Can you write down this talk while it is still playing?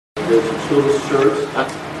There's a children's church,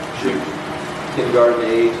 kindergarten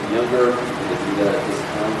age and younger. You can do that at this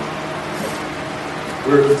time.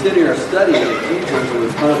 We're continuing our study in Ephesians, and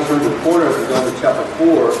we've kind of turned the corner as we go into chapter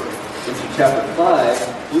 4 into chapter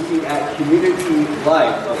 5, looking at community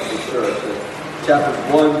life of the church. Chapters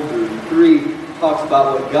 1 through 3 talks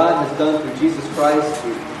about what God has done through Jesus Christ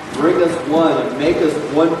to bring us one and make us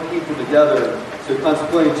one people together. So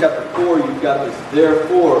consequently in chapter 4, you've got this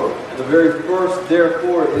therefore. And the very first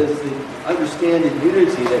therefore is the understanding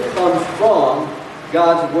unity that comes from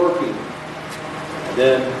God's working. And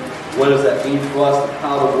then what does that mean for us and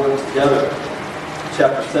how to work together?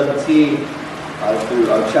 Chapter 17 through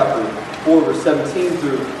chapter 4, verse 17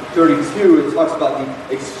 through 32, it talks about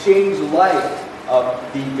the exchange life of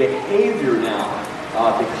the behavior now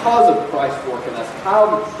because of Christ's work in us,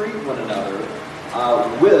 how to treat one another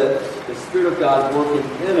with the Spirit of God working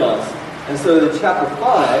in us. And so in chapter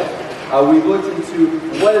 5, we looked into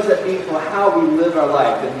what does that mean for how we live our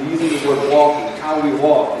life, and using the word walking, how we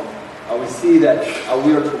walk. And we see that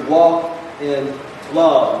we are to walk in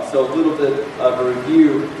love. So a little bit of a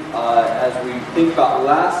review as we think about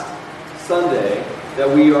last Sunday, that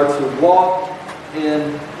we are to walk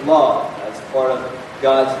in love. That's part of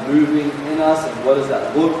God's moving in us, and what does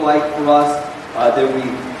that look like for us? Then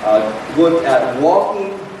we looked at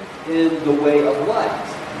walking in the way of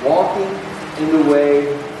light. Walking in the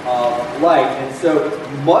way of light. And so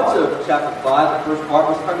much of chapter 5, the first part,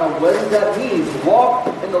 was talking about what does that mean to walk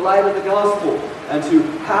in the light of the gospel and to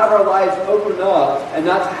have our lives open up and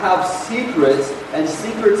not to have secrets and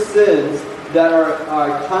secret sins that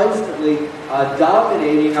are constantly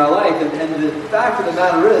dominating our life. And the fact of the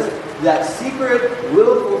matter is that secret,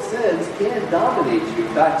 willful sins can dominate you.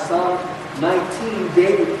 In fact, Psalm 19,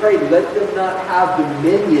 David prayed, "Let them not have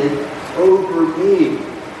dominion over me."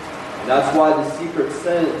 And that's why the secret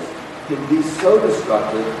sins can be so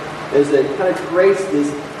destructive, is that it kind of creates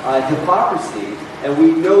this hypocrisy, and we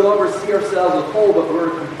no longer see ourselves as whole, but we're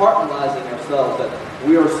compartmentalizing ourselves. That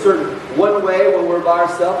we are certain one way when we're by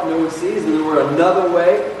ourselves and no one sees, and then we're another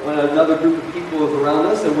way when another group of people is around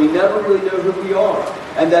us, and we never really know who we are.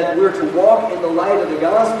 And that we're to walk in the light of the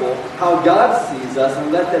gospel, how God sees us,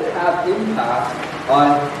 and let that have impact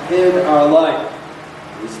in our life.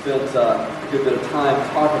 We spent a good bit of time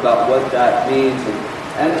talking about what that means.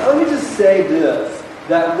 And let me just say this,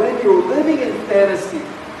 that when you're living in fantasy,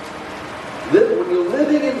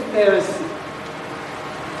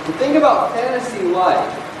 the thing about fantasy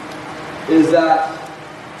life is that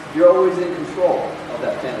you're always in control of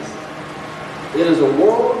that fantasy. It is a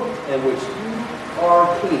world in which you are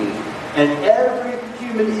king, and every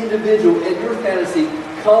human individual in your fantasy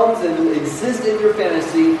comes and exists in your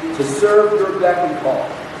fantasy to serve your beck and call.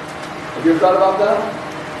 Have you ever thought about that?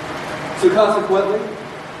 So consequently,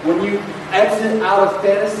 when you exit out of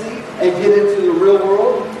fantasy and get into the real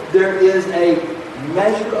world, there is a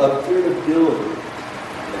measure of irritability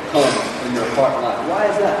that comes in your heart and life. Why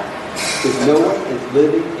is that? Because no one is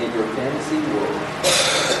living in your fantasy world.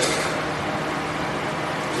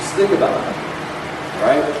 Just think about it.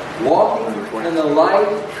 Right? Walking in the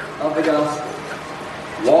light of the gospel.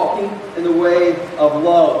 Walking in the way of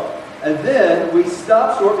love. And then we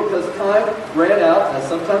stopped short because time ran out, as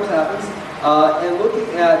sometimes happens, and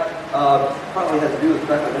looking at, probably has to do with the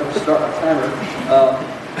fact that I never start my timer,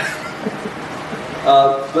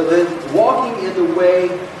 but then walking in the way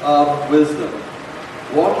of wisdom.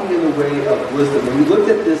 Walking in the way of wisdom. And we looked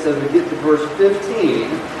at this as we get to verse 15,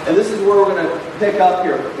 and this is where we're going to pick up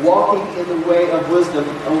here. Walking in the way of wisdom,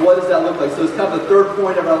 and what does that look like? So it's kind of the third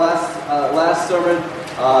point of our last sermon,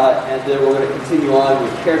 and then we're going to continue on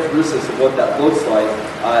with characteristics of what that looks like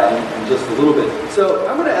in just a little bit. So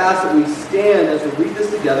I'm going to ask that we stand as we read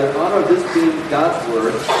this together in honor of this being God's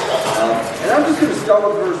Word. And I'm just going to start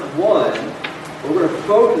with verse 1. We're going to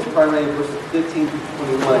focus primarily on verses 15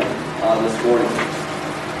 through 21 this morning.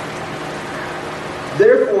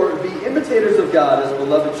 Therefore, be imitators of God as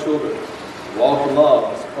beloved children. Walk in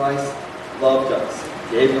love as Christ loved us,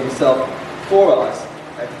 gave himself for us,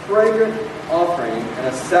 a fragrant offering and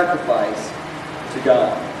a sacrifice to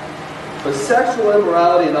God. But sexual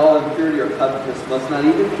immorality and all impurity or covetousness must not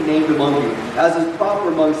even be named among you, as is proper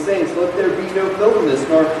among saints. Let there be no filthiness,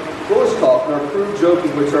 nor foolish talk, nor crude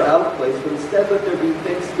joking, which are out of place, but instead let there be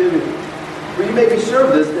thanksgiving. For you may be sure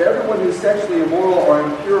of this, that everyone who is sexually immoral or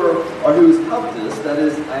impure, or who is covetous, that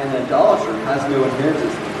is, an idolater, has no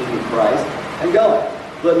inheritance in the kingdom of Christ and God.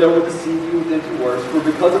 Let no one deceive you with empty words, for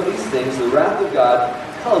because of these things the wrath of God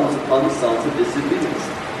comes upon the sons of disobedience.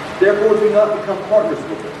 Therefore do not become partners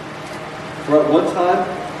with them. For at one time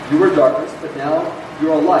you were darkness, but now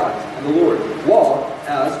you are light in the Lord. Walk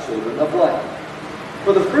as children of light.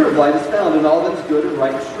 For the fruit of light is found in all that is good and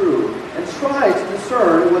right and true, and try to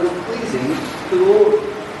discern what is pleasing to the Lord.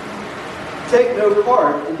 Take no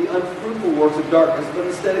part in the unfruitful works of darkness, but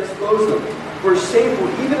instead expose them. For it's shameful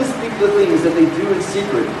even to speak the things that they do in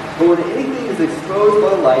secret. But when anything is exposed by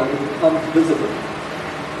the light, it becomes visible.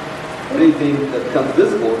 Anything that becomes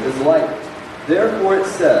visible is light. Therefore it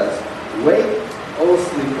says, Wake, O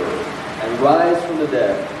sleeper, and rise from the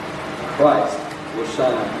dead. Christ will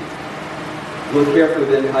shine on you. Look carefully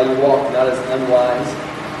then how you walk, not as unwise,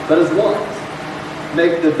 but as wise.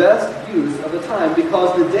 Make the best use of the time,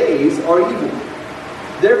 because the days are evil.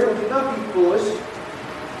 Therefore do not be foolish,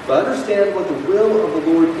 but understand what the will of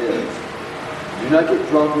the Lord is. Do not get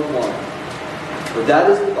drunk with wine, for that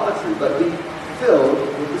is debauchery, but be filled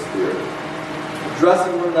with the Spirit,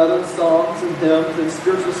 addressing one another in songs and hymns and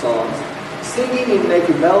spiritual songs, singing and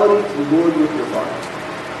making melody to the Lord with your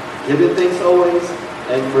heart, giving thanks always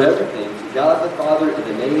and for everything to God the Father in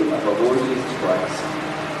the name of our Lord Jesus Christ,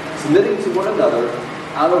 submitting to one another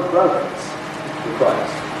out of reverence for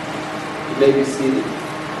Christ. You may be seated.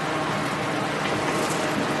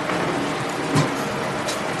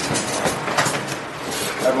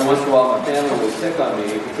 Every once in a while my family will pick on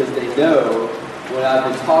me because they know when I've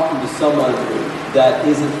been talking to someone that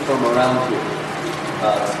isn't from around here,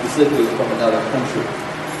 specifically from another country.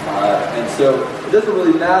 And so it doesn't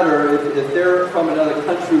really matter if they're from another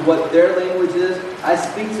country, what their language is. I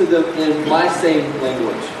speak to them in my same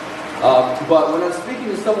language. But when I'm speaking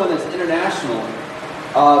to someone that's international,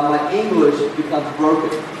 my English becomes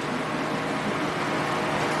broken.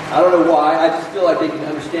 I don't know why. I just feel like they can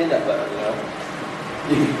understand that better, you know?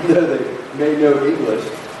 Even though they may know English.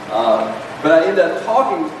 But I end up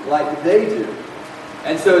talking like they do.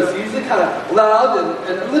 And so it's usually kind of loud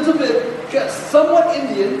and a little bit just somewhat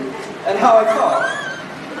Indian in how I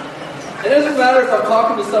talk. It doesn't matter if I'm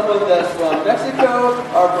talking to someone that's from Mexico,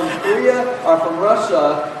 or from Korea, or from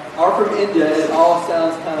Russia, or from India. It all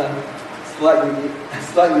sounds kind of slightly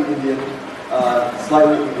Indian,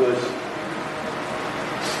 slightly English.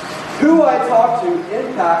 Who I talk to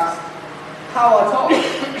impacts how I talk.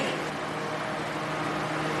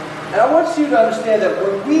 And I want you to understand that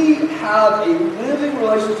when we have a living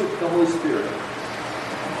relationship with the Holy Spirit,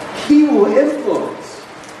 He will influence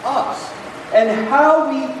us and how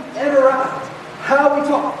we interact, how we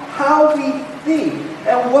talk, how we think,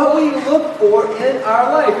 and what we look for in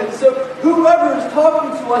our life. And so whoever is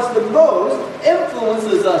talking to us the most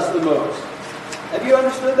influences us the most. Have you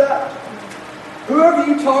understood that? Whoever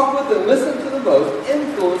you talk with and listen to the most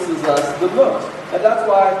influences us the most. And that's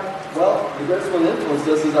why, well, the greatest one that influences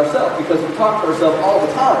us is ourselves, because we talk to ourselves all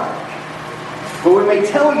the time. But we may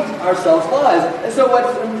tell ourselves lies. And so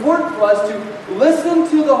what's important for us to listen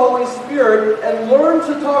to the Holy Spirit and learn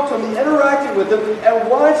to talk to Him, interacting with Him, and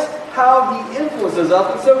watch how He influences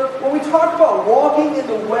us. And so when we talk about walking in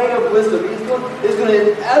the way of wisdom, He's going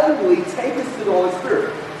to inevitably take us to the Holy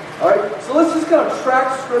Spirit. Alright, so let's just kind of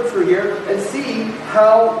track Scripture here and see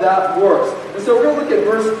how that works. And so we're going to look at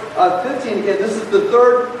verse 15 again. This is the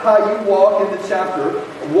third how you walk in the chapter.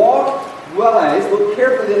 Walk wise, look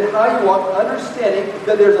carefully in how you walk, understanding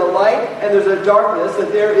that there's a light and there's a darkness,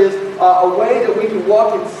 that there is a way that we can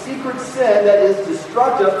walk in secret sin that is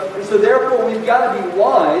destructive. And so therefore we've got to be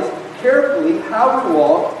wise, carefully how we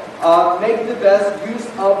walk, make the best use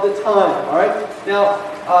of the time. Alright, now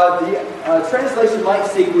the translation might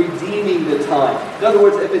say redeeming the time. In other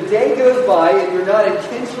words, if a day goes by and you're not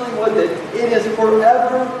intentionally with it, it is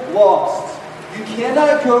forever lost. You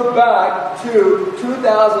cannot go back to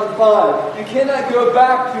 2005. You cannot go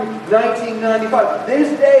back to 1995.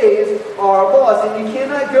 These days are lost, and you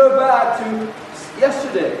cannot go back to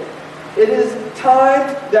yesterday. It is time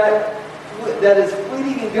that is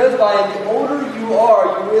fleeting and goes by, and the older you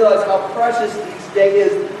are, you realize how precious each day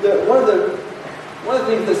is. One of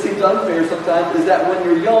the things that seems unfair sometimes is that when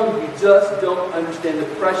you're young, you just don't understand the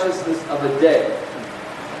preciousness of a day.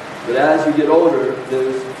 But as you get older,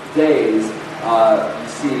 those days you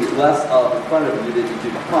see less of in front of you than you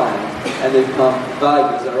do behind, and they become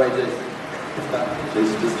valuable. Is that right, Jason?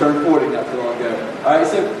 Jason just turned 40 not too long ago. Alright,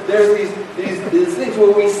 so there's these things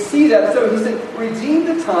where we see that. So he said, redeem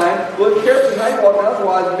the time, look carefully how you walk, and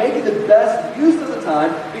otherwise making the best use of the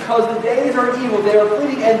time, because the days are evil, they are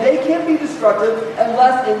fleeting, and they can be destructive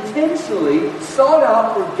unless intentionally sought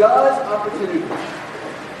out for God's opportunity.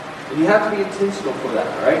 And you have to be intentional for that,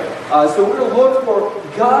 all right? So we're going to look for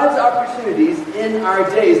God's opportunities in our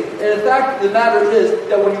days. And the fact of the matter is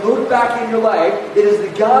that when you look back in your life, it is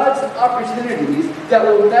the God's opportunities that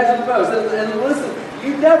will measure the most. And listen,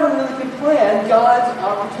 you never really can plan God's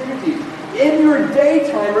opportunities. in your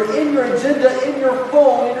daytime or in your agenda, in your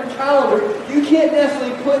phone, in your calendar, you can't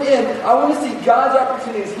necessarily put in, I want to see God's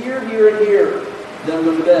opportunities here, here, and here. Then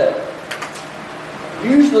go to bed.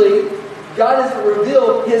 Usually, God doesn't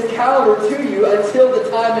reveal His calendar to you until the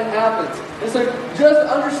time it happens. And so just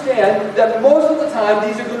understand that most of the time,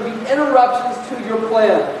 these are going to be interruptions to your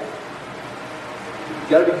plan. You've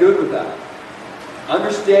got to be good with that.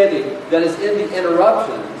 Understanding that it's in the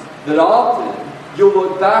interruptions that often you'll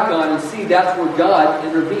look back on and see that's where God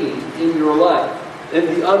intervened in your life. In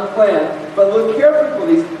the unplanned. But look carefully for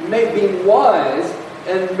these, being wise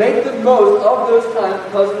and make the most of those times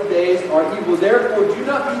because the days are evil. Therefore, do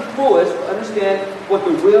not be foolish, but understand what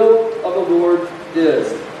the will of the Lord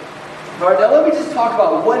is. All right, now let me just talk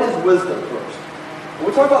about what is wisdom first. When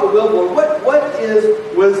we talk about the will of the Lord, what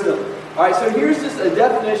is wisdom? All right, so here's just a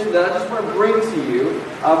definition that I just want to bring to you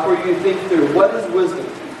for you to think through. What is wisdom?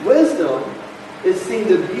 Wisdom is seeing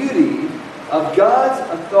the beauty of God's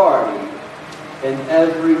authority in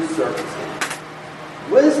every circumstance.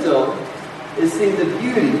 Wisdom is seeing the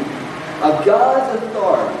beauty of God's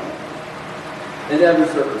authority in every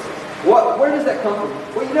circumstance. Where does that come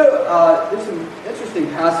from? Well, you know, there's some interesting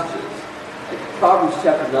passages, like Proverbs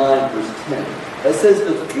chapter 9, verse 10, that says,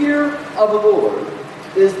 the fear of the Lord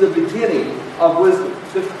is the beginning of wisdom.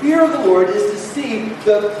 The fear of the Lord is to see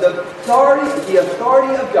the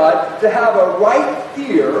authority of God, to have a right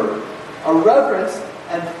fear, a reverence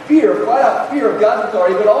and fear, flat out fear of God's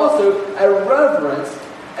authority, but also a reverence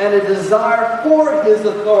and a desire for His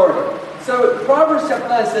authority. So Proverbs chapter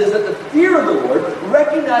 9 says that the fear of the Lord,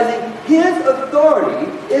 recognizing His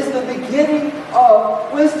authority, is the beginning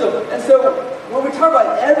of wisdom. And so when we talk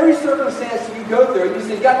about every circumstance you go through, you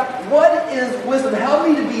say, God, what is wisdom? Help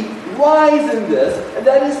me to be wise in this. And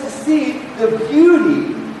that is to see the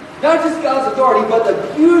beauty, not just God's authority, but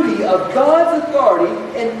the beauty of God's authority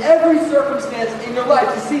in every circumstance in your life.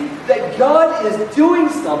 To see that God is doing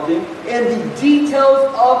something in the details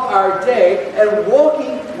of our day and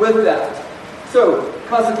walking with that. So,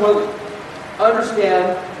 consequently,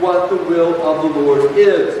 understand what the will of the Lord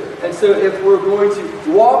is. And so if we're going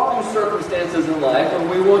to walk through circumstances in life and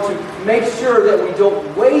we want to make sure that we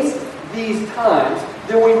don't waste these times,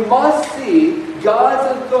 then we must see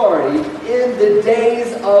God's authority in the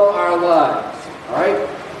days of our lives. All right?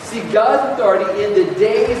 See God's authority in the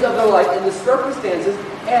days of our life, in the circumstances,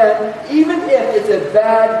 and even if it's a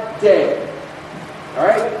bad day. All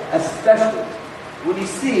right? Especially when you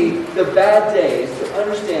see the bad days, to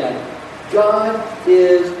understand God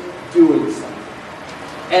is doing something.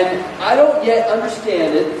 And I don't yet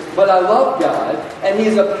understand it, but I love God, and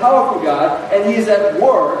He's a powerful God, and He's at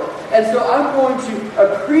work. And so I'm going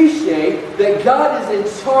to appreciate that God is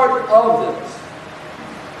in charge of this.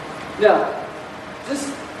 Now,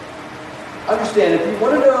 just understand, if you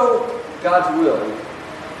want to know God's will,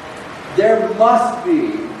 there must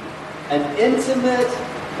be an intimate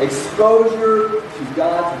exposure to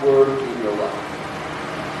God's Word in your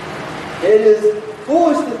life. It is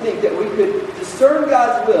foolish to think that we could discern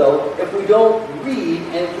God's will if we don't read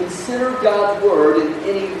and consider God's Word in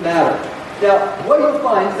any matter. Now, what you'll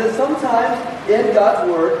find is that sometimes in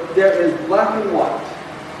God's Word there is black and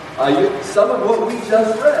white. Some of what we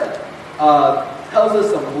just read tells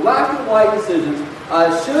us some black and white decisions.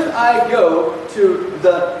 Should I go to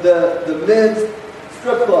the men's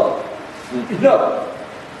strip club? No.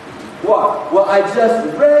 Why? Well, I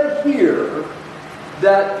just read here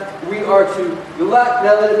that we are to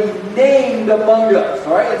let it be named among us.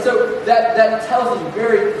 All right? And so that tells us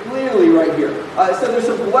very clearly right here. So there's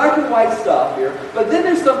some black and white stuff here, but then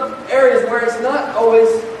there's some areas where it's not always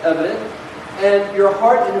evident, and your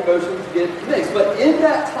heart and emotions get mixed. But in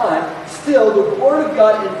that time, still, the Word of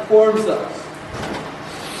God informs us.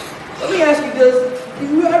 Let me ask you this. Do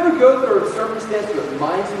you ever go through a circumstance that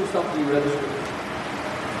reminds you of something you read in Scripture?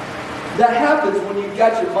 That happens when you've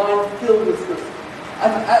got your mind filled with Scripture.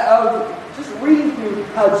 I was just reading through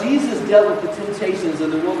how Jesus dealt with the temptations in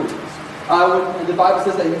the wilderness. When the Bible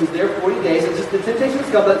says that He was there 40 days, and just the temptations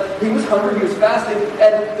come, that He was hungry, He was fasting,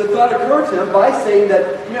 and the thought occurred to Him by saying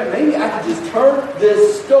that, maybe I could just turn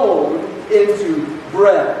this stone into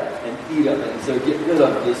bread and eat of it, and so get rid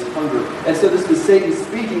of this hunger. And so this was Satan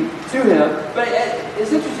speaking to Him. But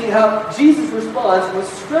it's interesting how Jesus responds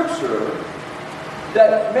with Scripture,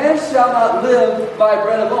 that man shall not live by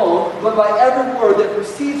bread alone, but by every word that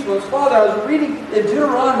proceeds from His Father. I was reading in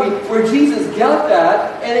Deuteronomy where Jesus got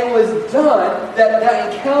that, and it was done,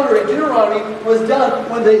 that encounter in Deuteronomy was done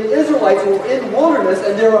when the Israelites were in wilderness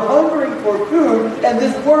and they were hungering for food, and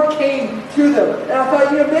this word came to them. And I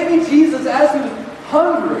thought, maybe Jesus, as He was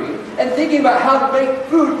hungry and thinking about how to make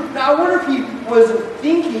food, now I wonder if He was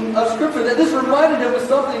thinking of Scripture, that this reminded him of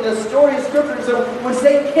something, a story of Scripture. And so when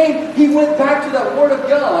Satan came, he went back to that Word of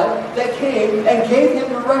God that came and gave him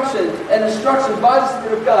direction and instruction by the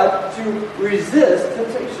Spirit of God to resist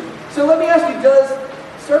temptation. So let me ask you, does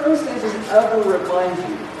circumstances ever remind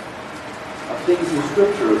you of things in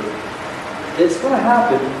Scripture? It's going to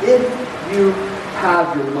happen if you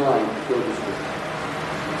have your mind filled with Scripture.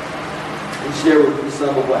 And share with you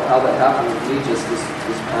some of how that happened with me just this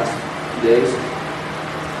past few days.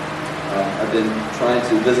 I've been trying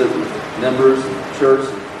to visit with members of the church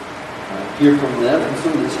and hear from them and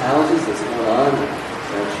some of the challenges that's going on in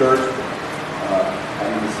our church.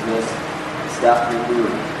 Having dismissed a staff member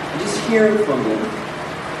and just hearing from them.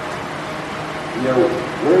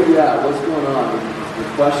 Where are you at? What's going on with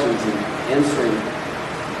questions and answering?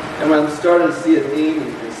 And when I'm starting to see a theme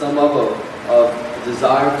in some of a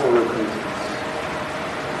desire for repentance.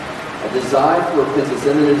 A desire for repentance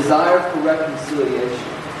and a desire for reconciliation.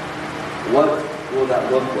 What will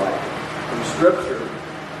that look like? From Scripture,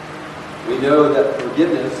 we know that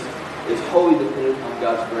forgiveness is wholly dependent on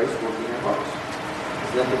God's grace working in our hearts. It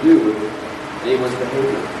has nothing to do with anyone's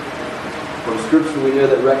behavior. From Scripture, we know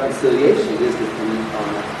that reconciliation is dependent on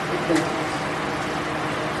repentance.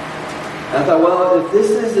 And I thought, well, if this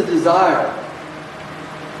is a desire,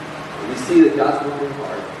 we see that God's working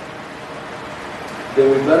hard, then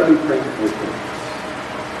we better be praying for repentance.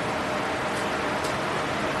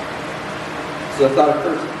 So I thought of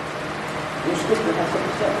first, Scripture has something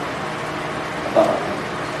to say about repentance.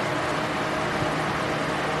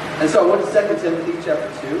 And so I went to 2 Timothy chapter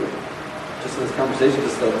 2, just in this conversation,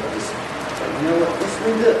 just you know what, let's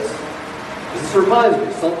read this. Because this reminds me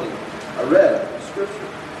of something I read in Scripture.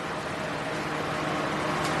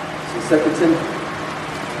 So 2 Timothy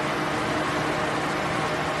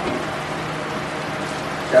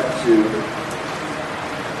chapter 2.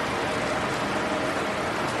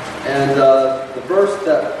 And the verse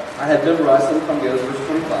that I had memorized some time ago is verse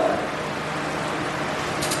 25.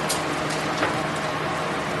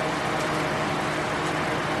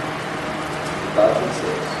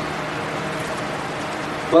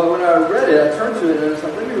 But when I read it, I turned to it and I was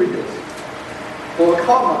like, let me read this. Well, what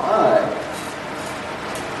caught my eye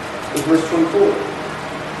was verse 24.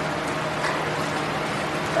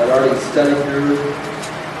 I'd already studied through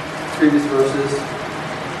previous verses.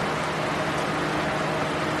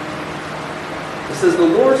 It says, the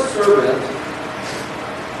Lord's servant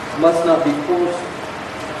must not be quarrelsome,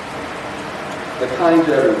 but kind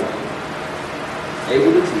to everyone,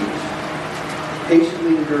 able to teach,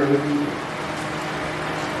 patiently enduring evil,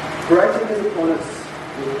 correcting his opponents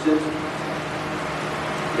with gentleness.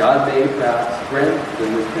 God may perhaps grant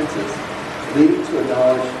them repentance, leading to a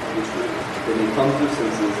knowledge of the truth, that they come to their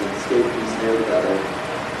senses and escape from the snare of the devil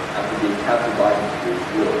after being captured by him through his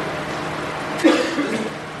will.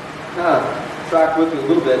 Kind of track with me a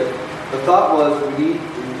little bit. The thought was we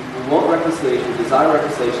want reconciliation, desire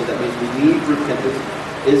reconciliation. That means we need repentance.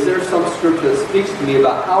 Is there some Scripture that speaks to me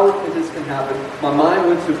about how repentance can happen? My mind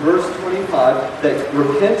went to verse 25, that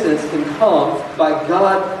repentance can come by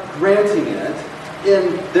God granting it,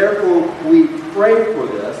 and therefore we pray for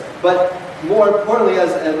this. But more importantly,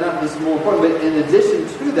 and not just more important, but in addition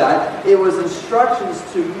to that, it was instructions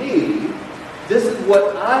to me. This is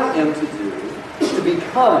what I am to do, to be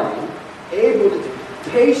kind, able to be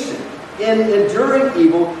patient, in enduring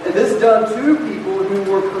evil, and this done to people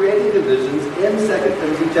who were creating divisions in 2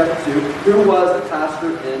 Timothy chapter 2, who was a pastor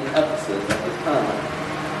in Ephesus at the time.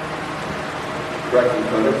 Correcting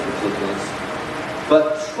opponents for gentleness. But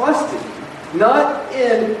trusting, not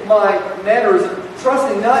in my mannerism,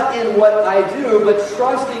 trusting not in what I do, but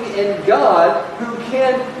trusting in God who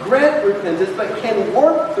can grant repentance, but can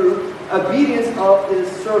work through obedience of His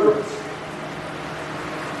servants.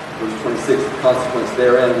 Verse 26, the consequence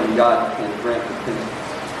therein when God can grant repentance.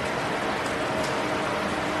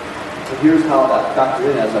 So here's how that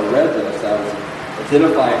factored in. As I read this, I was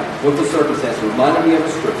identifying with the circumstance, reminding me of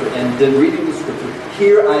the Scripture, and then reading the Scripture.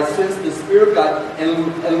 Here I sense the Spirit of God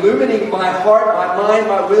illuminating my heart, my mind,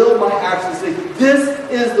 my will, my actions, saying, this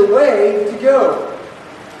is the way to go.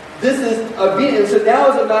 This is obedience. So now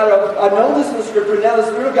it's a matter of, I know this in the Scripture, now the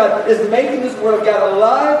Spirit of God is making this Word of God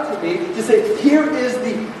alive to me to say, here is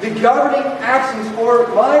the governing actions for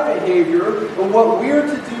my behavior and what we're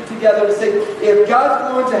to do together to say, if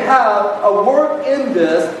God's going to have a work in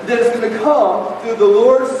this, then it's going to come through the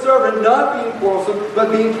Lord's servant not being quarrelsome,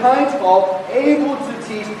 but being kind to all, able to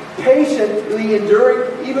teach, patiently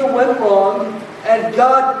enduring even when wrong, and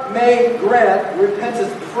God may grant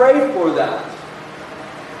repentance. Pray for that.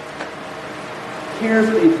 Here's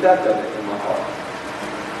the effect of it in my heart.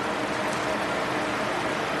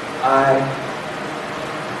 I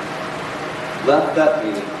left that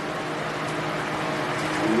meeting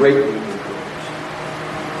greatly encouraged.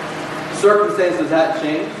 Circumstances hadn't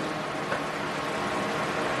changed.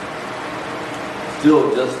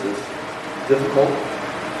 Still just as difficult.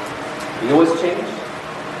 You know what's changed?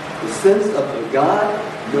 The sense of the God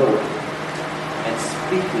knowing and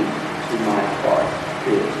speaking to my heart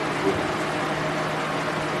is real.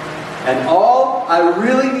 And all I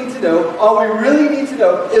really need to know, all we really need to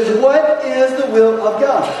know, is what is the will of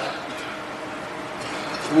God.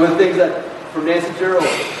 One of the things that from Nancy Gerald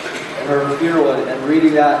and her funeral and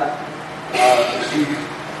reading that, she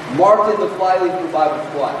marked in the flyleaf of the Bible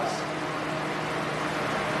twice.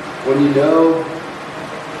 When you know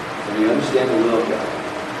and you understand the will of God,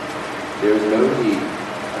 there is no need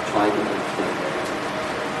of trying to understand it.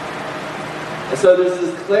 And so there's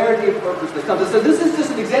this clarity of purpose that comes. And so this is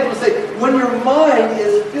just an example to say, when your mind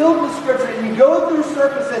is filled with Scripture and you go through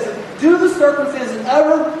circumstances, do the circumstances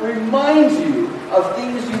ever remind you of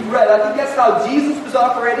things you've read? I think that's how Jesus was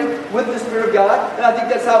operating with the Spirit of God. And I think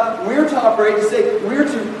that's how we're to operate, to say we're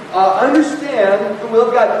to understand the will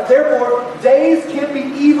of God. Therefore, days can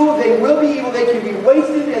be evil, they will be evil, they can be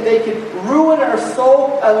wasted, and they can ruin our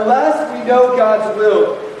soul unless we know God's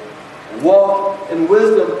will. Walk in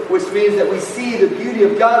wisdom, which means that we see the beauty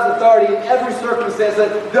of God's authority in every circumstance,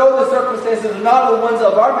 that though the circumstances are not the ones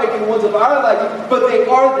of our making, the ones of our liking, but they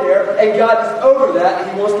are there, and God is over that,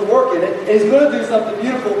 and He wants to work in it, and He's going to do something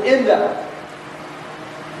beautiful in that.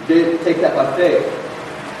 You take that by faith.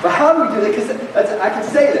 But how do we do that? Because I can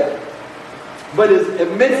say that, but it's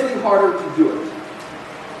immensely harder to do it.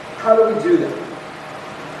 How do we do that?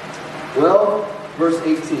 Well, verse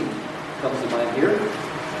 18 comes to mind here.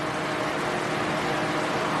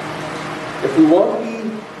 If we want to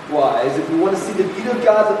be wise, if we want to see the beauty of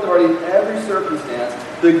God's authority in every circumstance,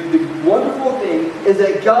 the wonderful thing is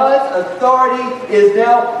that God's authority is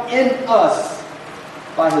now in us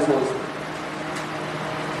by His Holy Spirit.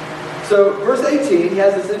 So, verse 18, he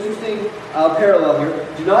has this interesting parallel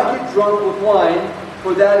here. Do not get drunk with wine,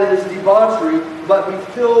 for that is debauchery, but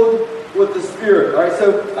be filled with the Spirit. All right, so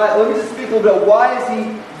let me just speak a little bit. Why is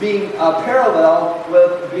he being parallel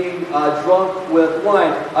with being drunk with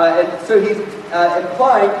wine? And so he's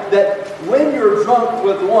implying that when you're drunk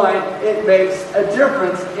with wine, it makes a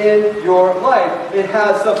difference in your life. It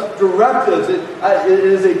has some directives. It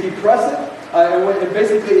is a depressant. It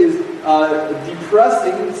basically is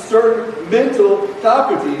depressing certain mental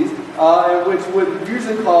faculties, which would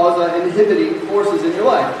usually cause inhibiting forces in your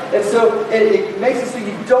life. And so it makes it so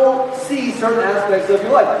you don't see certain aspects of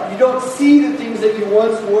your life. You don't see the things that you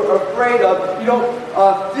once were afraid of. You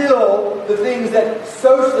don't feel the things that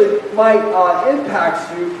socially might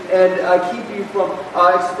impact you and keep you from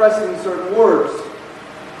expressing certain words.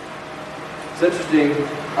 It's interesting.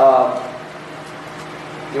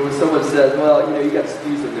 When someone says, well, you got to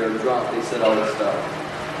excuse them, they're drunk, they said all this stuff.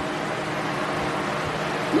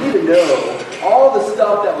 You need to know all the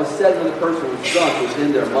stuff that was said when the person was drunk was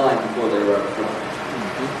in their mind before they were drunk.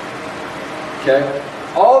 Okay?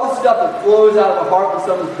 All the stuff that flows out of the heart when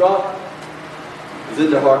someone's drunk is in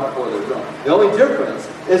their heart before they're drunk. The only difference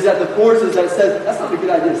is that the forces that says, that's not a good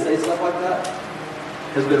idea to say stuff like that,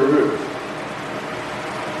 has been removed.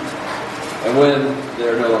 And when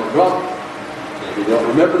they're no longer drunk, maybe they don't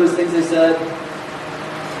remember those things they said,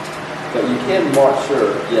 but you can mark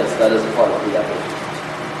sure, yes, that is a part of the application.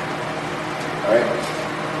 All right?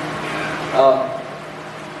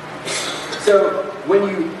 So when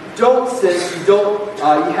you don't sin,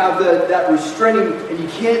 you have that restraining, and you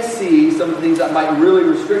can't see some of the things that might really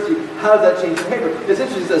restrict you. How does that change your behavior? It's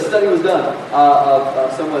interesting. A study was done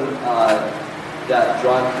of someone that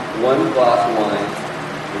drank 1 glass of wine,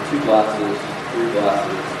 or 2 glasses, 3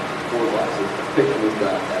 glasses, 4 glasses. The picture was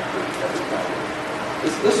done every time.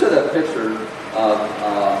 Let's show that picture of.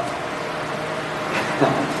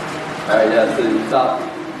 All right, yeah. So the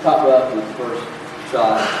top left was the first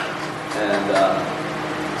shot, and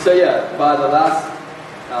so yeah, by the last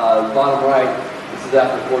bottom right, this is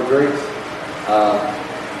after 4 drinks.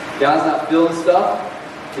 Guy's not feeling stuff.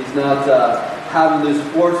 He's not having those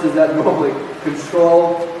forces that normally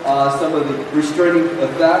control some of the restraining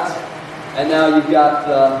effects. And now you've got,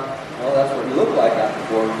 well, that's what you look like after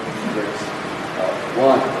 4 drinks. 1,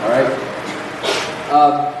 all right?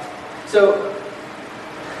 So,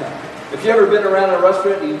 if you've ever been around a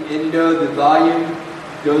restaurant and you know the volume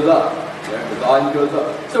goes up. Yeah, the volume goes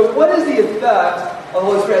up. So what is the effect of the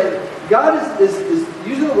Holy Spirit? God is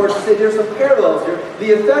using the word to say there's some parallels here.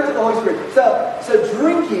 The effect of the Holy Spirit. So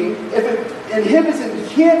drinking, if it inhibits and you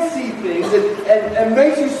can't see things and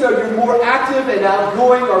makes you so you're more active and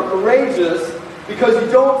outgoing or courageous because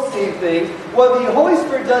you don't see things, What the Holy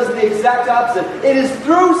Spirit does is the exact opposite. It is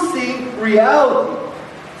through seeing reality,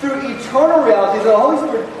 through eternal reality, the Holy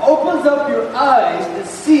Spirit opens up your eyes to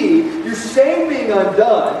see your shame being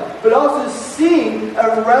undone, but also seeing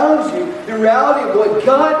around you the reality of what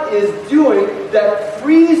God is doing that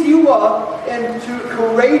frees you up into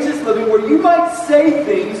courageous living, where you might say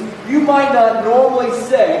things you might not normally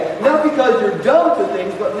say, not because you're dumb to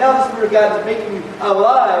things, but now the Spirit of God is making you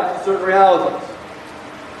alive to certain realities.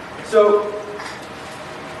 So,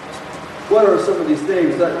 what are some of these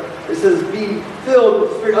things? It says, be filled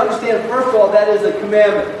with the Spirit. Understand, first of all, that is a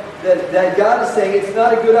commandment. That God is saying it's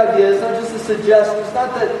not a good idea. It's not just a suggestion. It's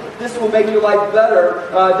not that this will make your life better.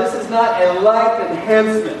 This is not a life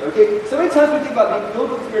enhancement. Okay? So many times we think about being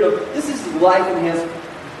filled with the Spirit. This is life enhancement.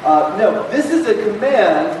 No, this is a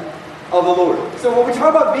command of the Lord. So when we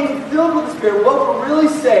talk about being filled with the Spirit, what we're really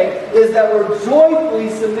saying is that we're joyfully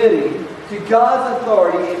submitting to God's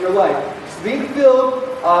authority in your life. So being filled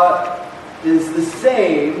is the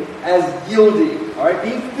same as yielding. All right,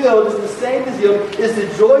 being filled is the same as yielding, is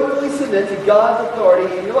to joyfully submit to God's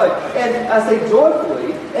authority in your life. And I say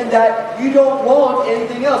joyfully, and that you don't want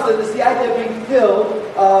anything else. That it's the idea of being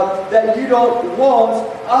filled, that you don't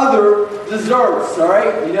want other desserts. All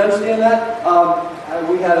right, you understand that?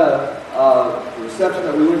 We had a reception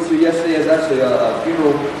that we went to yesterday. It was actually a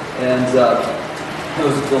funeral, and it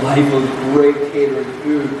was delightful, great catering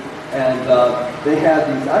food. And they had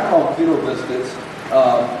these, I call them funeral biscuits,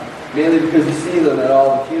 mainly because you see them at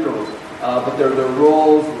all the funerals. But they're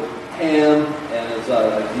rolls with ham, and it's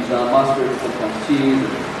like Dijon mustard, sometimes cheese, and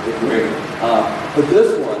they're great. But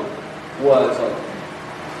this one was like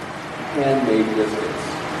handmade biscuits,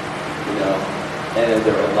 you know. And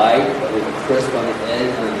they were light, but they were crisp on the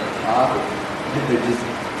edge and on the top. And they're just,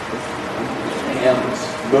 the ham was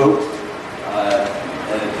smoked.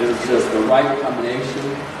 And it was just the right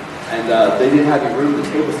combination. And they didn't have any room at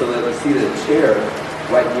the table, so they had to seat in a chair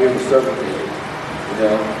right near the serving table. You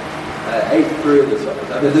know, I ate 3 of this.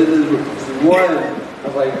 I mean, this was one. I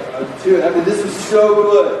was like, 2. I mean, this was so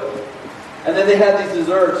good. And then they had these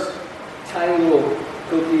desserts, tiny little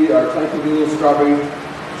little strawberry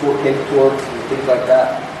shortcake torts and things like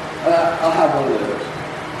that. I'll have one of those.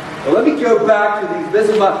 Well, let me go back to these. This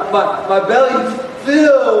is my belly's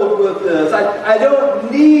filled with this. I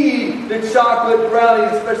don't need the chocolate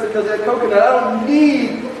brownies, especially because of that coconut. I don't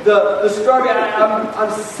need the strawberry.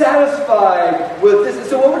 I'm satisfied with this. And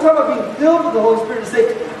so when we're talking about being filled with the Holy Spirit, to say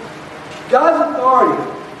God's authority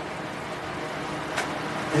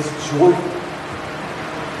is joyful,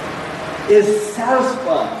 is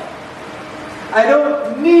satisfying. I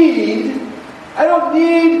don't need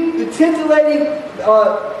the titillating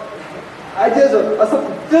ideas of some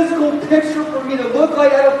physical picture for me to look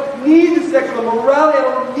like. I don't need the sexual immorality. I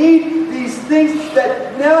don't need these things.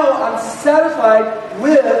 That now I'm satisfied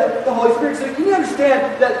with the Holy Spirit. So you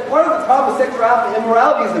understand that part of the problem with sexuality and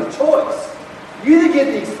immorality is a choice. You either get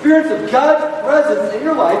the experience of God's presence in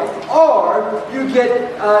your life, or you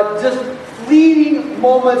get just fleeting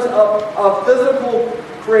moments of physical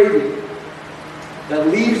craving that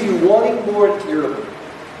leaves you wanting more and irritable.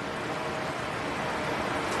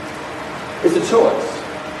 It's a choice.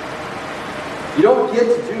 You don't get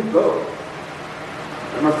to do both.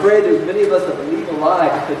 I'm afraid there's many of us that believe a lie,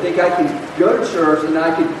 that think I can go to church and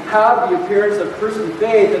I can have the appearance of Christian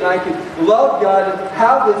faith and I can love God and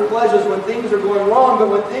have His pleasures when things are going wrong, but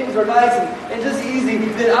when things are nice and just easy,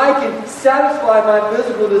 then I can satisfy my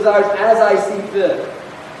physical desires as I see fit.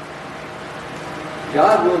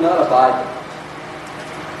 God will not abide.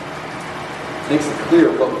 Makes it clear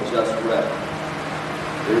what we just read.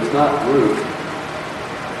 There is not room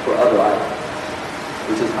for other idols,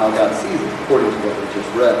 which is how God sees it, according to what we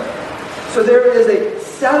just read. So there is a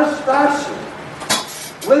satisfaction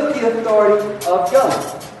with the authority of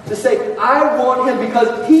God. To say, I want Him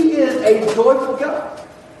because He is a joyful God.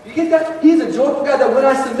 You get that? He's a joyful God, that when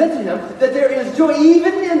I submit to Him, that there is joy.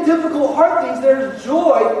 Even in difficult hard things, there is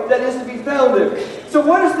joy that is to be found there. So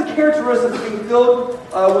what is the characteristics of being filled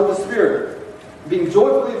with the Spirit? Being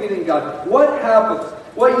joyfully obedient to God. What happens?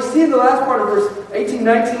 Well, you see in the last part of verse 18,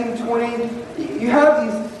 19, 20, you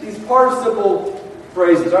have these participle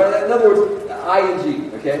phrases. Right? In other words,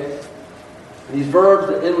 ing, okay? These verbs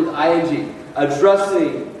that end with ing.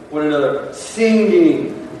 Addressing one another,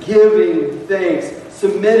 singing, giving thanks,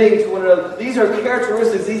 submitting to one another. These are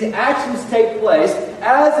characteristics. These actions take place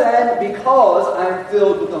as and because I'm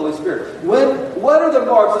filled with the Holy Spirit. What are the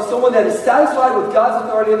marks of someone that is satisfied with God's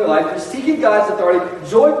authority in their life? They're seeking God's authority,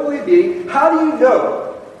 joyfully obedient. How do you know?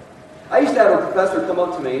 I used to have a professor come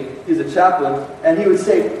up to me. He's a chaplain, and he would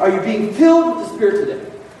say, "Are you being filled with the Spirit today?"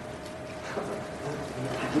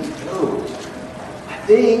 I don't know.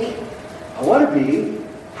 think, I want to be.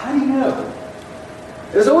 How do you know?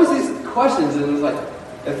 There's always these questions, and it was like,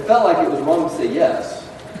 it felt like it was wrong to say yes,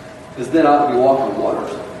 because then I would be walking on water or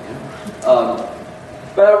something.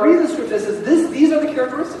 But I read the scripture that says these are the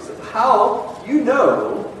characteristics of how you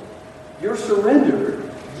know you're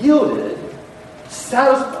surrendered, yielded,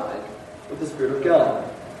 satisfied with the Spirit of God.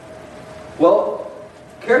 Well,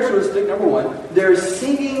 characteristic number one, there is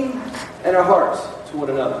singing in our hearts to one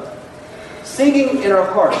another. Singing in our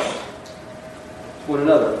hearts to one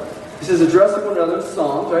another. He says addressing one another in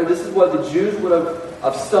psalms, right? This is what the Jews would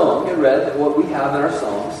have sung and read, and what we have in our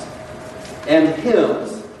psalms. And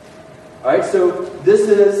hymns. Alright, so this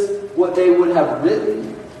is what they would have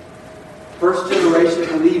written. First generation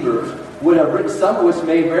believers would have written, some of which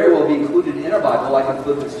may very well be included in our Bible, like in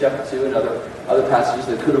Philippians chapter 2 and other passages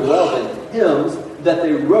that could have well been hymns that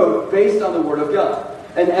they wrote based on the Word of God.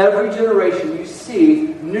 And every generation you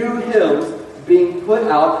see new hymns being put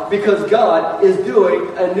out because God is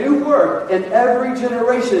doing a new work in every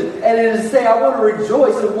generation. And it is to say, I want to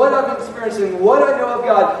rejoice in what I'm experiencing, what I know of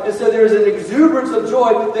God. And so there is an exuberance of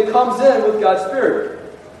joy that comes in with God's Spirit.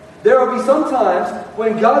 There will be some times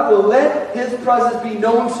when God will let His presence be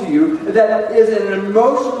known to you that is an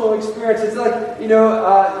emotional experience. It's like,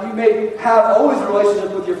 you may have always a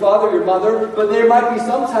relationship with your father, your mother, but there might be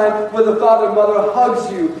some time when the father and mother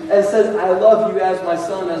hugs you and says, I love you as my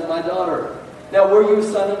son, as my daughter. Now, were you a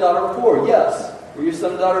son and daughter before? Yes. Were you a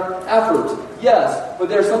son and daughter afterwards? Yes. But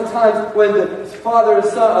there are some times when the father and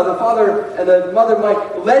the father and the mother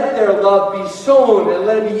might let their love be shown and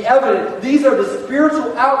let it be evident. These are the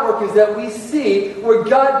spiritual outworkings that we see where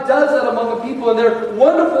God does that among the people, and they're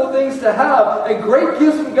wonderful things to have and great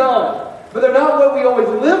gifts from God. But they're not what we always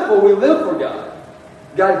live for. We live for God.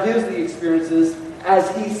 God gives the experiences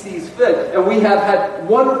as He sees fit. And we have had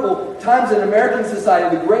wonderful times in American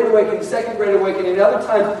society, the Great Awakening, Second Great Awakening, and other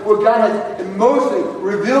times where God has emotionally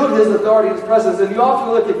revealed His authority and His presence. And you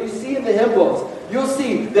often look, if you see in the hymn books, you'll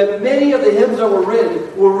see that many of the hymns that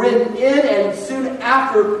were written in and soon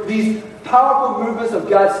after these powerful movements of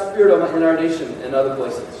God's Spirit in our nation and other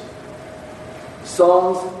places.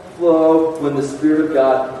 Songs flow when the Spirit of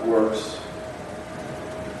God works.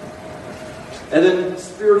 And then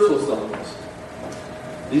spiritual songs.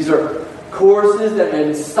 These are choruses that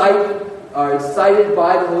are incited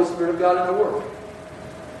by the Holy Spirit of God in the Word.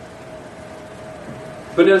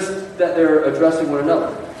 But notice that they're addressing one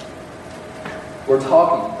another. We're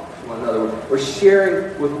talking to one another. We're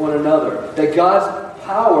sharing with one another. That God's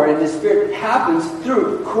power and His Spirit happens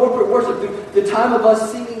through corporate worship, through the time of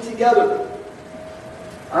us singing together.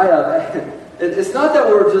 It's not that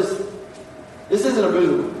we're just... This isn't a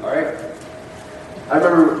musical, all right? I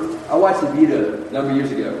remember... I watched Evita a number of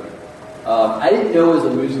years ago. I didn't know it was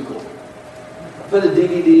a musical. I put the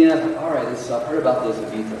DVD in, I thought, all right, I've heard about this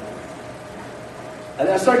Evita. And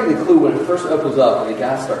then I started getting the clue when it first opens up and the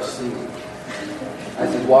guy starts singing.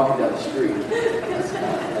 As he's walking down the street. That's kind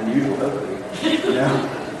of unusual opening, you know?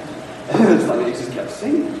 And it's like he just kept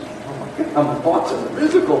singing. Oh my God, I'm watching the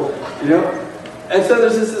musical, you know? And so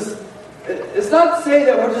there's this it's not to say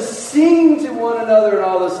that we're just singing to one another and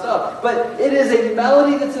all this stuff, but it is a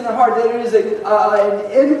melody that's in our heart. That it is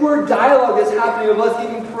an inward dialogue that's happening of us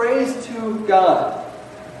giving praise to God.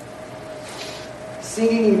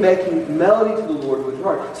 Singing and making melody to the Lord with your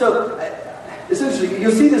heart. So, it's interesting.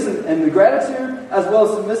 You'll see this in the gratitude as well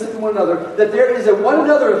as submissive to one another, that there is a one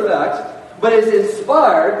another effect, but it's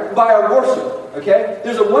inspired by our worship. Okay?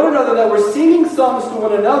 There's a one another that we're singing songs to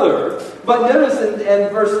one another, but notice in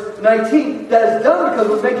verse 19, that is done because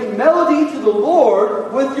we're making melody to the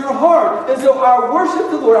Lord with your heart. And so our worship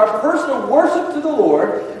to the Lord, our personal worship to the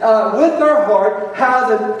Lord with our heart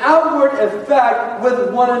has an outward effect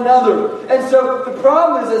with one another. And so the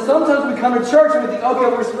problem is that sometimes we come to church and we think,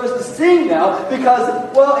 okay, we're supposed to sing now because,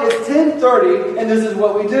 well, it's 10:30 and this is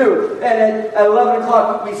what we do. And at 11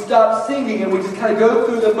 o'clock we stop singing and we just kind of go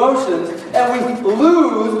through the motions and we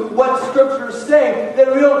lose what Scripture is saying,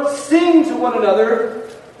 that we don't sing to one another,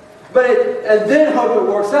 and then hope it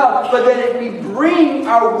works out, but then we bring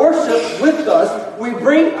our worship with us, we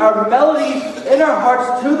bring our melody in our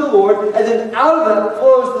hearts to the Lord, and then out of that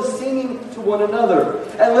flows the singing to one another.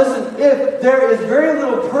 And listen, if there is very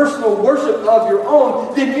little personal worship of your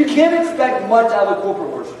own, then you can't expect much out of corporate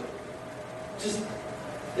worship. Just,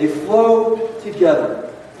 they flow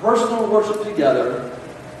together. Personal worship together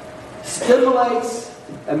stimulates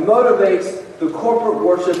and motivates the corporate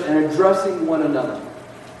worship and addressing one another.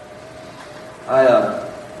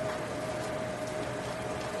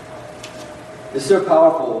 It's so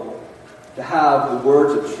powerful to have the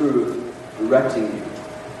words of truth directing you.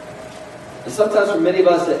 And sometimes for many of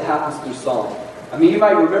us it happens through song. I mean, you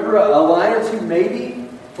might remember a line or two maybe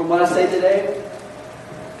from what I say today.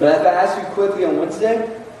 But if I ask you quickly on Wednesday,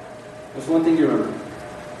 what's one thing you remember?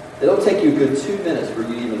 It'll take you a good 2 minutes for you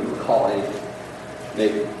to even recall anything.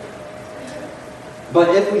 Maybe.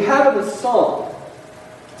 But if we have it in a song,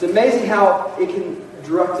 it's amazing how it can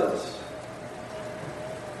direct us.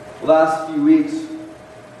 The last few weeks,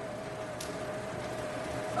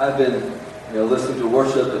 I've been listening to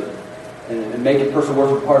worship and making personal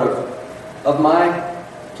worship part of my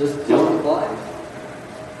just dealing with life.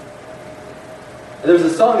 And there's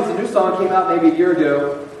a song, it's a new song, came out maybe a year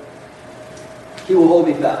ago. He Will Hold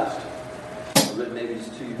Me Fast. Written maybe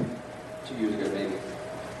just two years ago, maybe.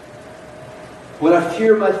 When I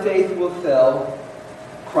fear my faith will fail,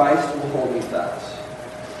 Christ will hold me fast.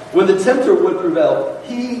 When the tempter would prevail,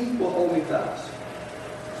 He will hold me fast.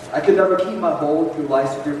 I could never keep my hold through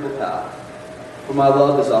life's fearful path, for my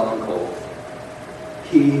love is often cold.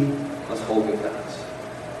 He must hold me fast.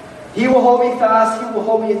 He will hold me fast, He will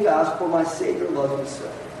hold me fast, for my Savior loves me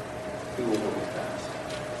so. He will hold me fast.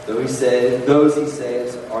 Those He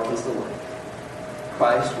saves are His delight.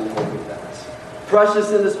 Christ will hold me fast.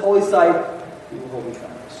 Precious in His holy sight, He will hold me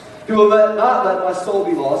fast. He will not let my soul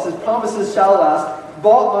be lost. His promises shall last.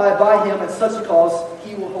 Bought by Him at such a cost,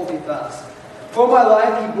 He will hold me fast. For my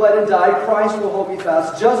life He bled and died. Christ will hold me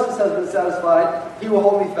fast. Justice has been satisfied. He will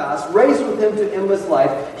hold me fast. Raised with Him to endless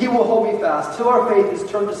life. He will hold me fast till our faith is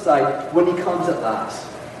turned to sight. When He comes at last,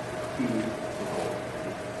 He will hold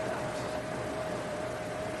me fast.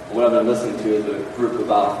 What I've been listening to is a group of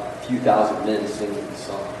about a few thousand men singing the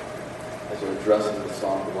song as they're addressing the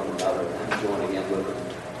song to one another, and I'm joining in with them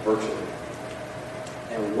virtually.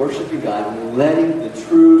 And worshiping God and letting the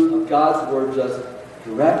truths of God's Word just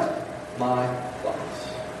direct my thoughts.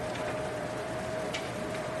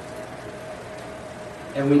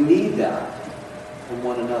 And we need that from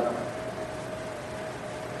one another.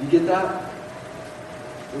 You get that?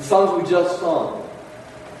 The songs we just sung.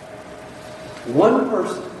 One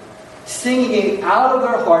person singing it out of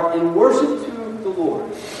their heart in worship to the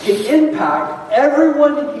Lord can impact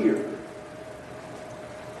everyone here.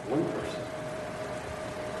 One person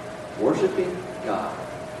worshiping God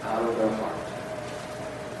out of their heart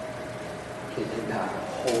can impact a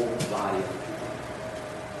whole body of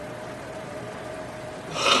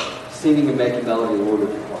people. Singing and making melody the Lord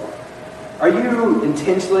with your heart. Are you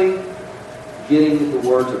intentionally getting the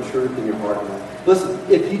words of truth in your heart? Listen,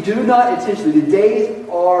 if you do not intentionally, the days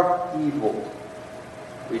are evil.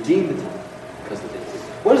 Redeem the time because the days are evil.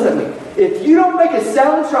 What does that mean? If you don't make a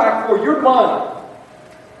soundtrack for your mind,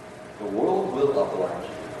 the world will oblige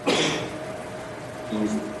you.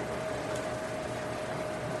 Easily.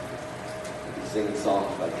 Singing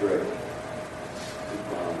songs by Drake,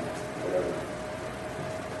 whatever.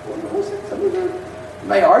 What was it? Some of them, you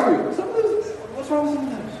may argue. Some of those, what's wrong with some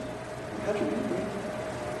of those? Country music.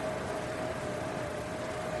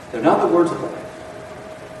 They're not the words of life.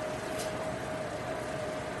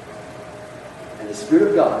 And the Spirit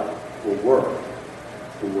of God will work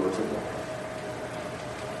the words of life.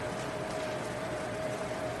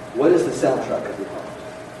 What is the soundtrack of your heart?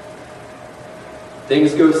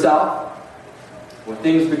 Things go south. When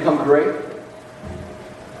things become great,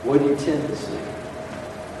 what do you tend to sing?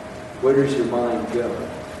 Where does your mind go?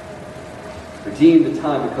 Redeem the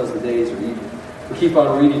time because the days are evil. We keep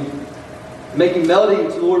on reading. Making melody to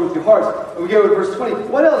the Lord with your hearts. And we go to verse 20.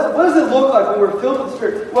 What else? What does it look like when we're filled with the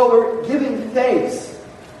Spirit? Well, we're giving thanks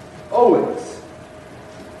always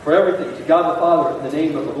for everything to God the Father in the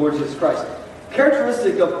name of the Lord Jesus Christ.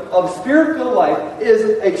 Characteristic of Spirit-filled life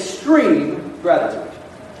is extreme gratitude.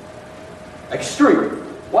 Extreme.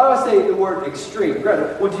 Why do I say the word extreme?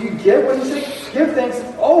 Gratitude. Well, do you get what you say? Give thanks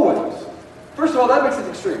always. First of all, that makes it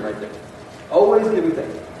extreme right there. Always giving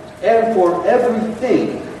thanks. And for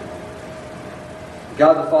everything,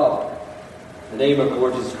 God the Father, in the name of the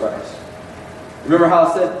Lord Jesus Christ. Remember how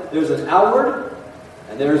I said there's an outward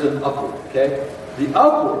and there's an upward, okay? The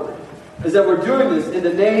upward is that we're doing this in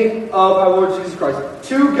the name of our Lord Jesus Christ.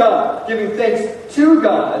 To God. Giving thanks to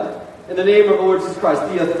God in the name of the Lord Jesus Christ.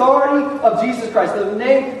 The authority of Jesus Christ.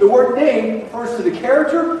 The word name refers to the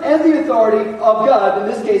character and the authority of God, in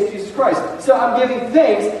this case, Jesus Christ. So I'm giving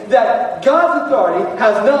thanks that God's authority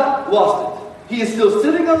has not lost it. He is still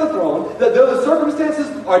sitting on the throne, that though the circumstances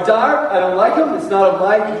are dire, I don't like them, it's not of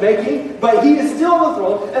my making, but He is still on the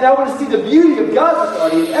throne, and I want to see the beauty of God's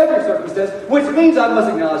authority in every circumstance, which means I must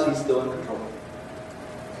acknowledge He's still in control.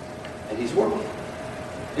 And He's working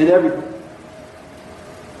in everything.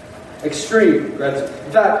 Extreme gratitude.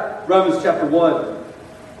 In fact, Romans chapter 1,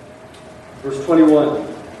 verse 21,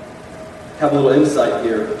 have a little insight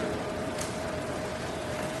here.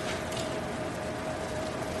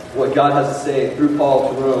 what God has to say through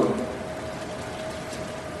Paul to Rome.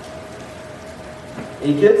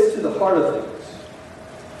 And he gets to the heart of things,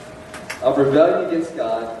 of rebellion against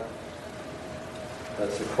God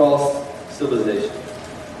that's across civilization.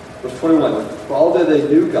 Verse 21, for although they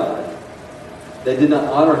knew God, they did not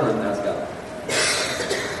honor him as God.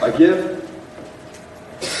 I give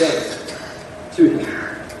thanks to him.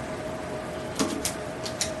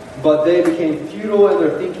 But they became futile in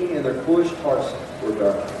their thinking, and their foolish hearts were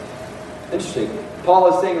darkened. Interesting.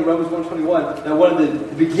 Paul is saying in Romans 1:21 that one of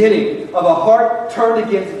the beginning of a heart turned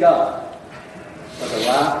against God was a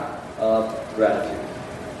lack of gratitude.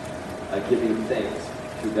 I give you thanks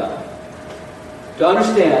to God. To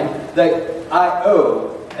understand that I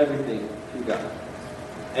owe everything to God.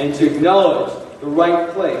 And to acknowledge the right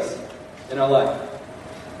place in our life.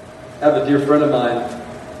 I have a dear friend of mine,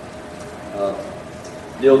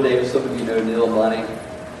 Neil Davis. Some of you know Neil Bunning.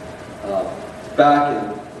 Back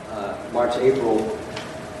in March, April,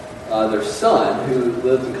 their son, who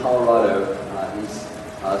lives in Colorado, he's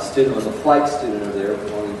a student, was a flight student over there,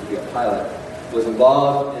 wanting to be a pilot, was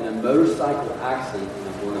involved in a motorcycle accident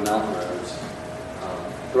on one of the mountain roads.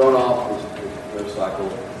 Thrown off his motorcycle,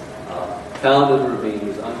 found in a ravine, he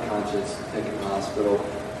was unconscious, taken to the hospital,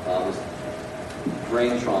 was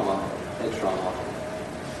brain trauma, head trauma,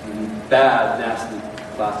 bad, nasty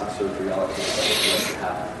plastic surgery, all that could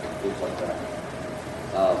happen, things like that.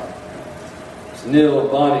 So Neil and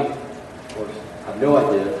Bonnie, of course, have no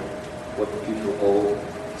idea what the future will hold.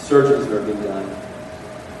 Surgeries that are being done.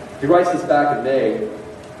 He writes this back in May.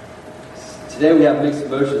 Today we have mixed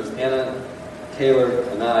emotions. Anna, Taylor,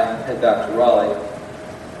 and I head back to Raleigh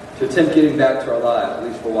to attempt getting back to our lives, at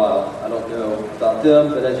least for a while. I don't know about them,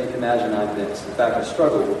 but as you can imagine, I'm mixed. In fact, I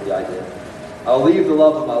struggle with the idea. I'll leave the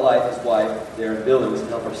love of my life, his wife, there in Billings to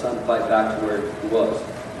help our son fight back to where he was.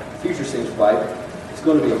 The future seems bright. It's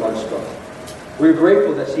going to be a hard struggle. We're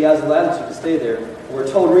grateful that she has the latitude to stay there. We're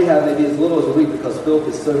told rehab may be as little as a week because Philip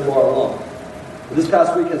is so far along. But this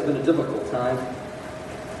past week has been a difficult time.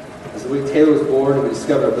 As the week Taylor was born and we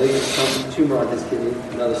discovered a bleeding tumor on his kidney,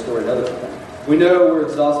 another story, another time. We know we're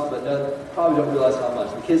exhausted, but probably don't realize how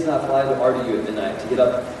much. The kids and I fly to RDU at midnight to get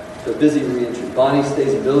up to a busy reentry. Bonnie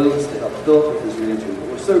stays in Billings to help Philip with his reentry. But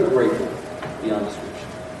we're so grateful beyond description.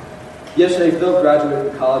 Yesterday, Philip graduated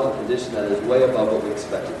from college in a condition that is way above what we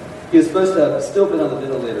expected. He was supposed to have still been on the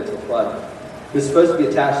ventilator until Friday. He was supposed to be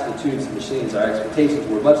attached to the tubes and machines. Our expectations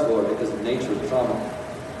were much lower because of the nature of the trauma.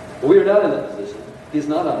 But we are not in that position. He is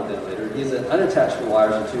not on a ventilator. He is unattached to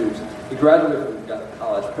wires and tubes. He graduated from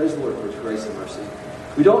college. Praise the Lord for his grace and mercy.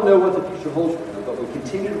 We don't know what the future holds for him, but we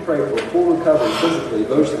continue to pray for a full recovery physically,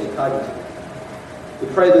 emotionally, and cognitively. We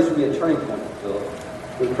pray this will be a turning point for Philip.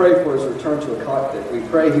 We pray for his return to a cockpit. We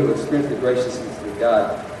pray he will experience the graciousness of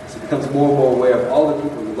God as he becomes more and more aware of all the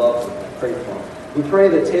people who love him and pray for him. We pray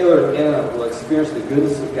that Taylor and Anna will experience the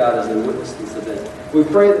goodness of God as they witness this event. We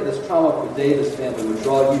pray that this trauma for David's family would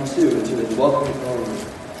draw you too into his welcoming home.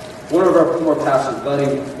 One of our former pastors,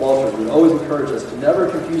 Buddy Walters, would always encourage us to never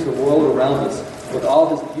confuse the world around us with all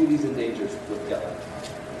his beauties and dangers with God.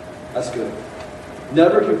 That's good.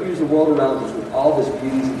 Never confuse the world around us with all his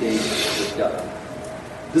beauties and dangers with God.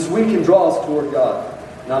 This week can draw us toward God,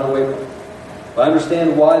 not away from him. If I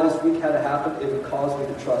understand why this week had to happen, it would cause me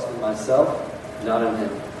to trust in myself, not in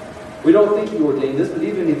him. We don't think he ordained this, but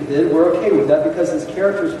even if he did, we're okay with that because his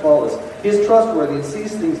character is flawless. He is trustworthy and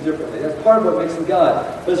sees things differently. That's part of what makes him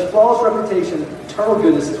God. But his flawless reputation, eternal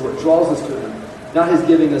goodness, is what draws us to him, not his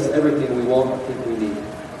giving us everything we want or think we need.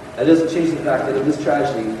 That doesn't change the fact that it is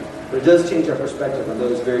tragedy, but it does change our perspective on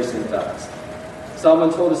those very same facts.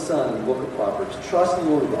 Solomon told his son in the book of Proverbs, trust in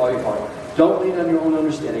the Lord with all your heart. Don't lean on your own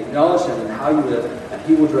understanding. Acknowledge him in how you live, and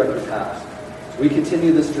he will direct your paths. As we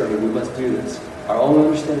continue this journey, we must do this. Our own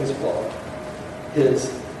understanding is flawed.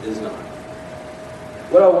 His is not.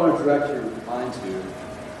 What I want to direct your mind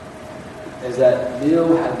to is that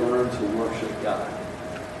Neil had learned to worship God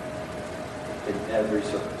in every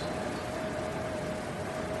circumstance.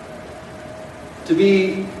 To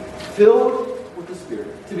be filled with the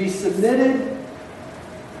Spirit, to be submitted,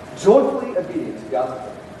 joyfully obedient to God's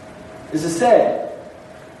will, is to say,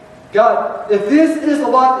 God, if this is the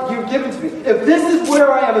lot that you've given to me, if this is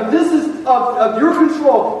where I am, if this is of your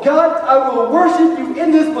control, God, I will worship you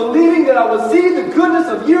in this, believing that I will see the goodness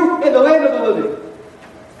of you in the land of the living.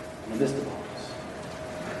 In the midst of all this,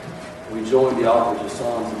 we join the authors of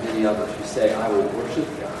Psalms and many others who say, I will worship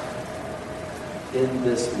God in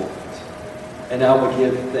this moment. And I will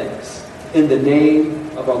give thanks in the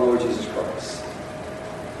name of our Lord Jesus Christ.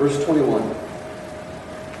 Verse 21.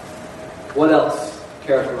 What else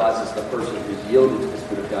characterizes the person who's yielded to the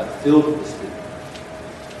Spirit of God, filled with the Spirit?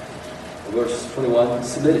 Verse 21,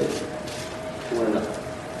 submitting to one another.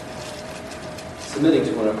 Submitting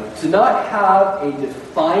to one another. To not have a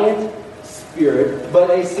defiant spirit, but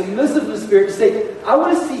a submissive spirit to say, I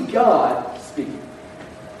want to see God speaking.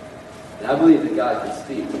 And I believe that God can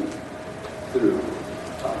speak through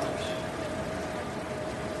others.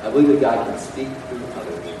 I believe that God can speak through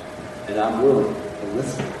others. And I'm willing to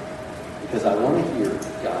listen because I want to hear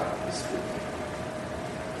God speak.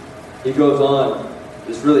 He goes on.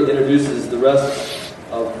 This really introduces the rest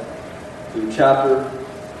of the chapter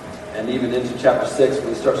and even into chapter 6 when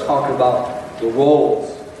he starts talking about the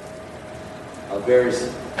roles of various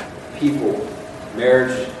people,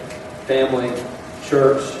 marriage, family,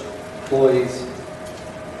 church, employees.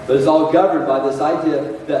 But it's all governed by this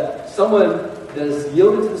idea that someone that is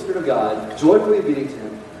yielded to the Spirit of God, joyfully obedient to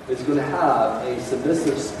Him, is going to have a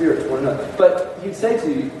submissive spirit to one another. But you'd say to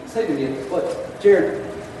me, look, Jared,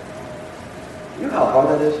 you know how hard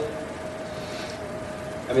that is?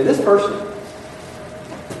 I mean, this person,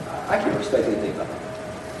 I can't respect anything about him.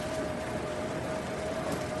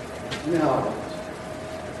 You know how hard it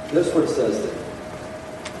is. Notice what it says there.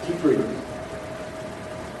 Keep reading.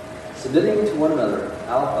 Submitting to one another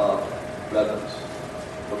out of reverence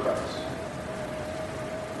for Christ.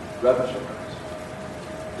 Reverence for Christ.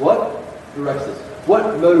 What directs us? What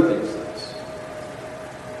motivates us?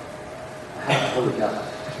 I have to hold God.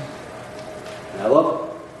 And I love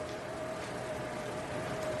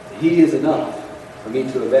Him. He is enough for me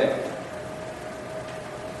to obey.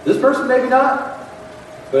 This person maybe not,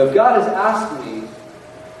 but if God has asked me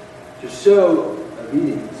to show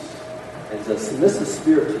obedience and a submissive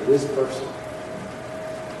spirit to this person,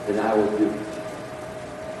 then I will do it.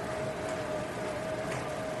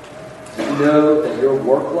 Do you know that your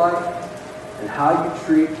work life and how you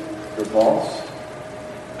treat your boss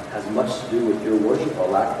has much to do with your worship or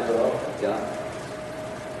lack thereof of God?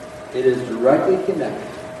 It is directly connected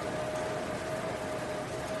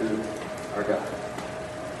to our God.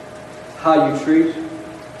 How you treat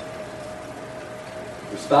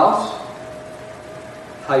your spouse,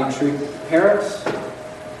 how you treat parents,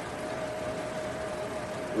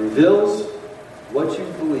 reveals what you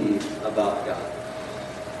believe about God.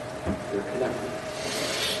 They're connected.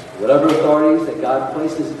 Whatever authorities that God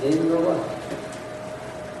places in your life.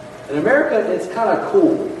 In America, it's kind of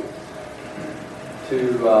cool to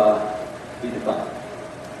be defined.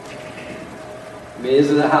 I mean,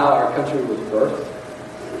 isn't that how our country was birthed?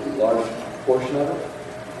 A large portion of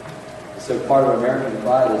it. So part of American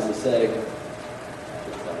pride is to say,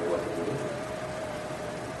 just tell me what to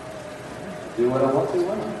do. Do what I want to,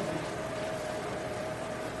 when I want.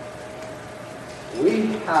 We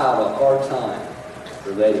have a hard time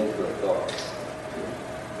relating to authority.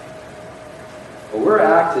 But we're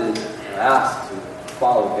asked to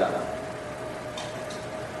follow God.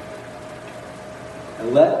 And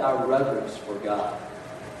let our reverence for God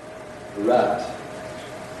direct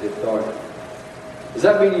the authority. Does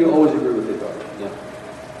that mean you always agree with the authority? No.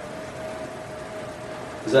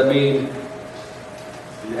 Does that mean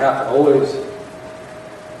you have to always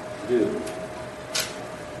do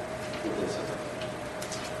what they say?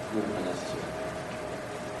 No, unnecessary.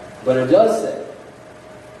 But it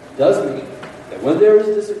does mean that when there is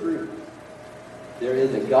disagreement, there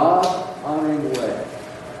is a God-honoring way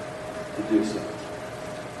to do so.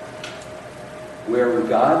 Where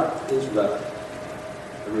God is reverent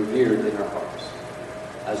and revered in our hearts,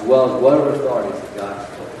 as well as whatever authorities that God has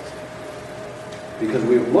placed. Because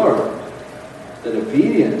we've learned that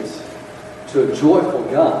obedience to a joyful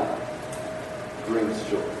God brings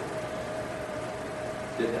joy.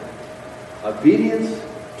 Get that? Obedience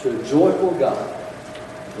to a joyful God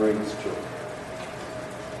brings joy.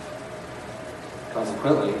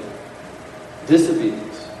 Consequently,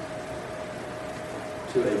 disobedience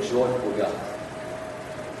to a joyful God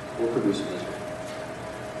will produce misery.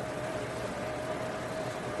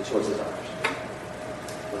 The choice is ours.